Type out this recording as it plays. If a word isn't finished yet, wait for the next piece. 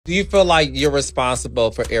Do you feel like you're responsible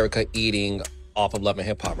for Erica eating off of Love and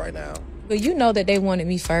Hip Hop right now? But you know that they wanted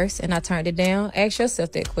me first and I turned it down. Ask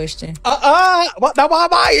yourself that question. Now why am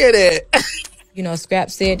I in it? You know, Scrap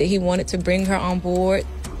said that he wanted to bring her on board,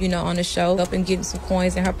 you know, on the show, up and getting some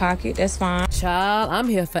coins in her pocket. That's fine. Child, I'm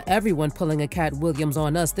here for everyone pulling a Cat Williams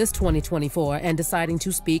on us this 2024 and deciding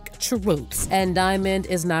to speak truths. And Diamond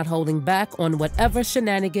is not holding back on whatever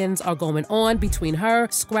shenanigans are going on between her,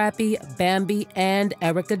 Scrappy, Bambi, and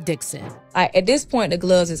Erica Dixon. At this point, the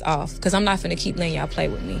gloves is off because I'm not finna keep letting y'all play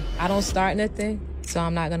with me. I don't start nothing. So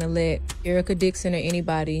I'm not gonna let Erica Dixon or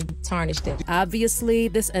anybody tarnish that. Obviously,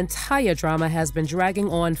 this entire drama has been dragging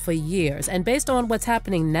on for years, and based on what's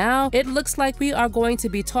happening now, it looks like we are going to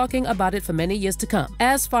be talking about it for many years to come.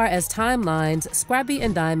 As far as timelines, Scrappy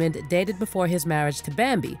and Diamond dated before his marriage to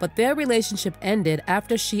Bambi, but their relationship ended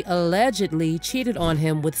after she allegedly cheated on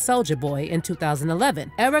him with Soulja Boy in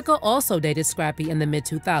 2011. Erica also dated Scrappy in the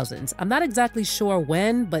mid-2000s. I'm not exactly sure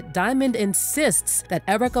when, but Diamond insists that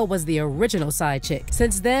Erica was the original side chick.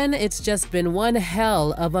 Since then, it's just been one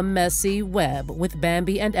hell of a messy web with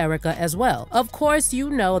Bambi and Erica as well. Of course,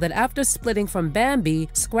 you know that after splitting from Bambi,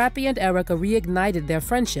 Scrappy and Erica reignited their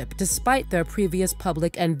friendship despite their previous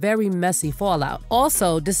public and very messy fallout.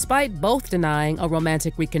 Also, despite both denying a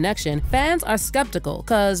romantic reconnection, fans are skeptical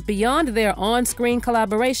because beyond their on-screen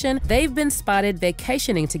collaboration, they've been spotted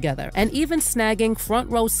vacationing together and even snagging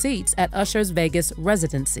front row seats at Usher's Vegas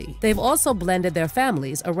residency. They've also blended their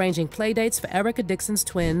families, arranging playdates for Erica Dixon's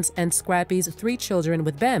twins and Scrappy's 3 children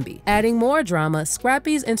with Bambi. Adding more drama,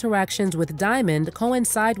 Scrappy's interactions with Diamond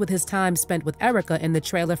coincide with his time spent with Erica in the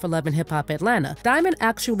trailer for Love and Hip Hop Atlanta. Diamond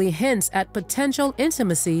actually hints at potential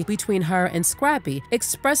intimacy between her and Scrappy,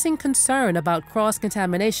 expressing concern about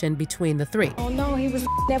cross-contamination between the three. Oh no, he was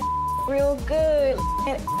that real good.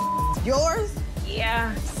 Yours?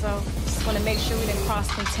 Yeah, so just want to make sure we didn't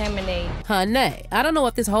cross-contaminate. Honey, I don't know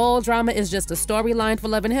if this whole drama is just a storyline for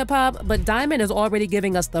Love and Hip Hop, but Diamond is already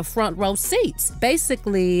giving us the front row seats.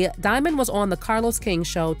 Basically, Diamond was on the Carlos King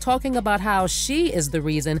show talking about how she is the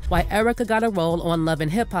reason why Erica got a role on Love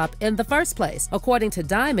and Hip Hop in the first place. According to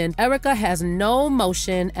Diamond, Erica has no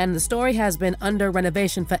motion and the story has been under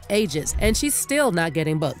renovation for ages, and she's still not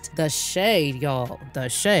getting booked. The shade, y'all, the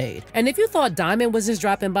shade. And if you thought Diamond was just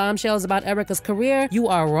dropping bombshells about Erica's career, you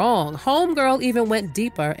are wrong. Homegirl even went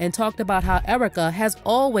deeper and talked about how Erica has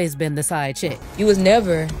always been the side chick. You was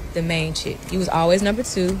never the main chick. You was always number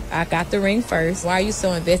 2. I got the ring first. Why are you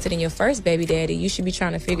so invested in your first baby daddy? You should be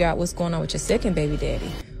trying to figure out what's going on with your second baby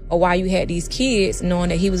daddy. Or why you had these kids knowing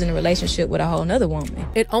that he was in a relationship with a whole nother woman.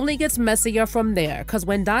 It only gets messier from there, because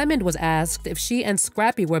when Diamond was asked if she and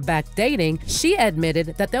Scrappy were back dating, she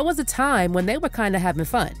admitted that there was a time when they were kind of having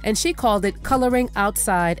fun, and she called it coloring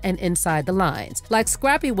outside and inside the lines, like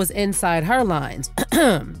Scrappy was inside her lines.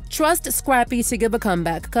 Trust Scrappy to give a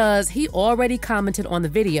comeback, because he already commented on the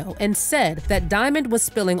video and said that Diamond was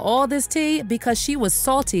spilling all this tea because she was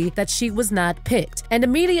salty that she was not picked. And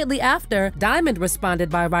immediately after, Diamond responded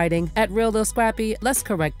by writing, "At Real Lil Scrappy, let's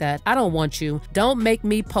correct that. I don't want you. Don't make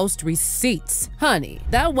me post receipts." Honey,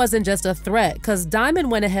 that wasn't just a threat, because Diamond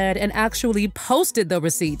went ahead and actually posted the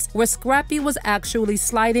receipts where Scrappy was actually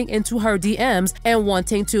sliding into her DMs and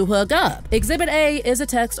wanting to hook up. Exhibit A is a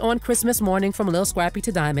text on Christmas morning from Lil Scrappy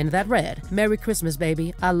to Diamond that read, "Merry Christmas,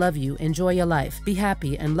 baby. I love you. Enjoy your life. Be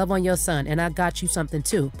happy and love on your son, and I got you something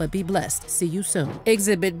too, but be blessed. See you soon."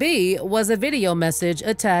 Exhibit B was a video message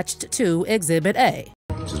attached to Exhibit A.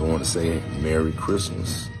 Just want to say Merry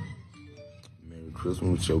Christmas. Merry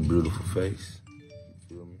Christmas with your beautiful face.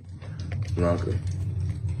 You feel me?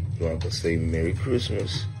 Blanca, say Merry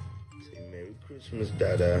Christmas. Say Merry Christmas,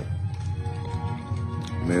 Dada.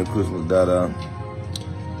 Merry Christmas, Dada.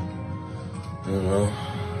 You know,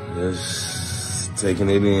 just taking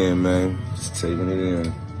it in, man. Just taking it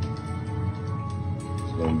in.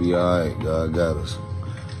 It's gonna be alright. God got us.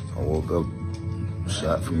 I woke up,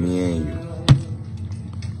 shot for me and you.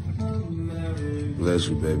 Bless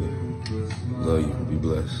you, baby. Love you. Be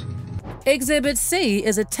blessed. Exhibit C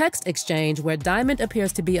is a text exchange where Diamond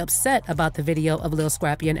appears to be upset about the video of Lil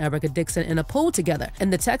Scrappy and Erica Dixon in a pool together.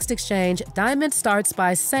 In the text exchange, Diamond starts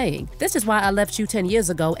by saying, "This is why I left you 10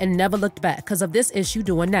 years ago and never looked back because of this issue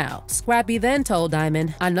doing now." Scrappy then told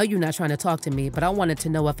Diamond, "I know you're not trying to talk to me, but I wanted to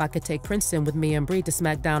know if I could take Princeton with me and Bree to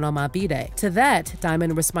smack down on my B-Day." To that,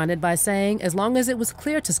 Diamond responded by saying as long as it was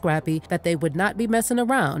clear to Scrappy that they would not be messing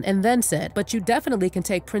around, and then said, "But you definitely can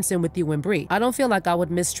take Princeton with you and Bree. I don't feel like I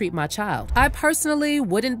would mistreat my child. child. I personally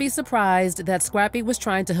wouldn't be surprised that Scrappy was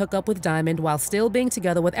trying to hook up with Diamond while still being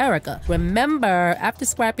together with Erica. Remember, after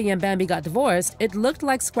Scrappy and Bambi got divorced, it looked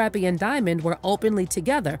like Scrappy and Diamond were openly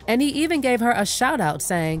together, and he even gave her a shout out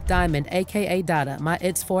saying, "Diamond, aka Dada, my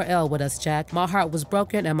it's 4L with us, Jack. My heart was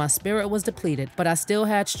broken and my spirit was depleted, but I still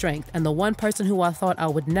had strength, and the one person who I thought I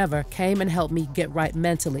would never came and helped me get right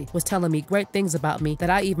mentally, was telling me great things about me that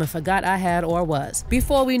I even forgot I had or was."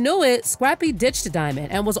 Before we knew it, Scrappy ditched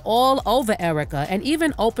Diamond and was all over Erica and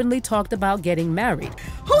even openly talked about getting married.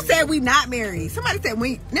 Who said we not married? Somebody said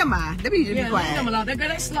we. Never mind. Let me just be quiet. That girl,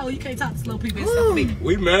 that's slow. You can't talk to slow people. It's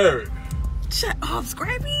We married. Shut up,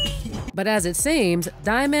 Scrappy. But as it seems,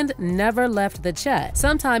 Diamond never left the chat.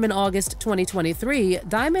 Sometime in August 2023,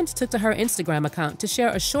 Diamond took to her Instagram account to share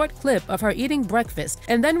a short clip of her eating breakfast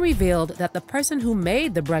and then revealed that the person who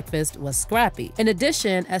made the breakfast was Scrappy. In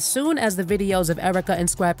addition, as soon as the videos of Erica and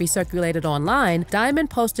Scrappy circulated online, Diamond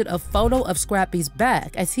posted a photo of Scrappy's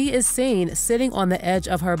back as he is seen sitting on the edge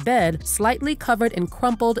of her bed, slightly covered in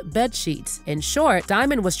crumpled bed sheets. In short,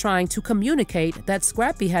 Diamond was trying to communicate that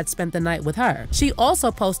Scrappy had spent the night with her. She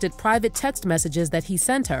also posted private text messages that he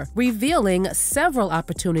sent her, revealing several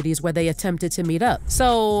opportunities where they attempted to meet up.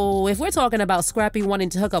 So if we're talking about Scrappy wanting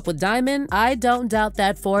to hook up with Diamond, I don't doubt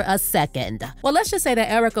that for a second. Well, let's just say that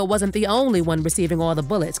Erica wasn't the only one receiving all the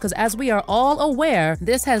bullets, because as we are all aware,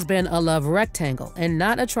 this has been a love rectangle and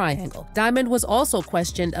not a triangle. Diamond was also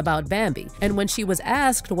questioned about Bambi, and when she was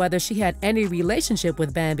asked whether she had any relationship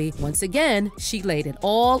with Bambi, once again, she laid it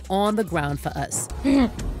all on the ground for us.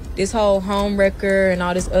 This whole home wrecker and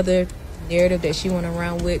all this other narrative that she went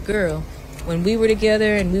around with, girl, when we were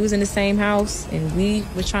together and we was in the same house and we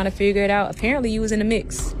was trying to figure it out, apparently you was in the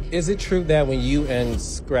mix. Is it true that when you and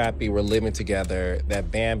Scrappy were living together,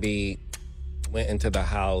 that Bambi went into the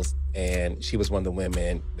house and she was one of the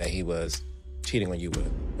women that he was cheating on you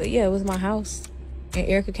with? But yeah, it was my house. And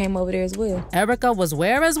Erica came over there as well. Erica was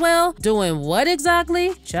where as well? Doing what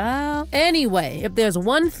exactly? Child. Anyway, if there's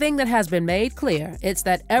one thing that has been made clear, it's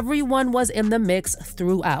that everyone was in the mix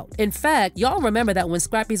throughout. In fact, y'all remember that when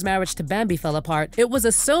Scrappy's marriage to Bambi fell apart, it was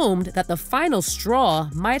assumed that the final straw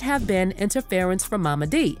might have been interference from Momma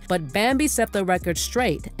Dee. But Bambi set the record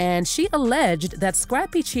straight, and she alleged that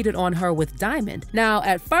Scrappy cheated on her with Diamond. Now,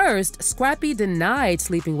 at first, Scrappy denied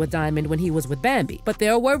sleeping with Diamond when he was with Bambi, but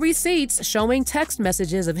there were receipts showing text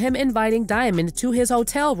messages of him inviting Diamond to his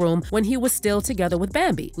hotel room when he was still together with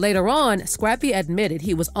Bambi. Later on, Scrappy admitted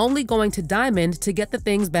he was only going to Diamond to get the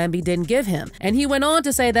things Bambi didn't give him, and he went on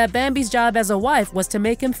to say that Bambi's job as a wife was to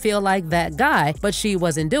make him feel like that guy, but she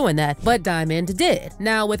wasn't doing that, but Diamond did.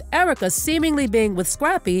 Now, with Erica seemingly being with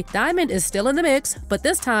Scrappy, Diamond is still in the mix, but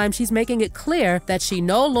this time she's making it clear that she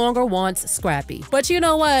no longer wants Scrappy. But you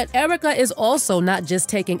know what? Erica is also not just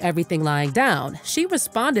taking everything lying down. She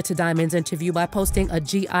responded to Diamond's interview by posting a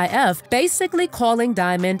GIF, basically calling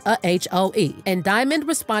Diamond a HOE. And Diamond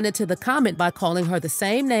responded to the comment by calling her the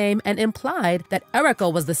same name and implied that Erica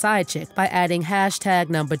was the side chick by adding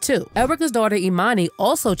 #2. Erica's daughter Imani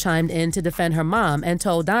also chimed in to defend her mom and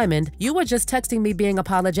told Diamond, "You were just texting me being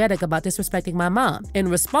apologetic about disrespecting my mom." In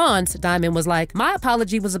response, Diamond was like, "My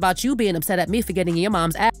apology was about you being upset at me for getting your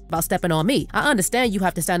mom's ass about stepping on me. I understand you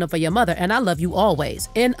have to stand up for your mother, and I love you always."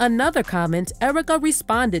 In another comment, Erica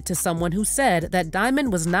responded to someone who said that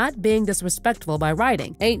Diamond was not being disrespectful by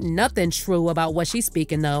writing. Ain't nothing true about what she's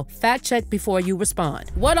speaking though. Fact check before you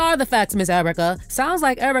respond. What are the facts, Miss Erica? Sounds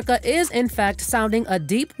like Erica is in fact sounding a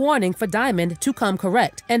deep warning for Diamond to come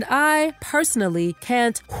correct. And I personally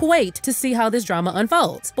can't wait to see how this drama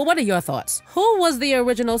unfolds. But what are your thoughts? Who was the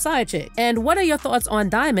original side chick? And what are your thoughts on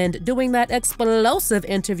Diamond doing that explosive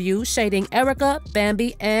interview shading Erica,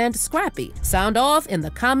 Bambi, and Scrappy? Sound off in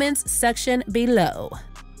the comments section below.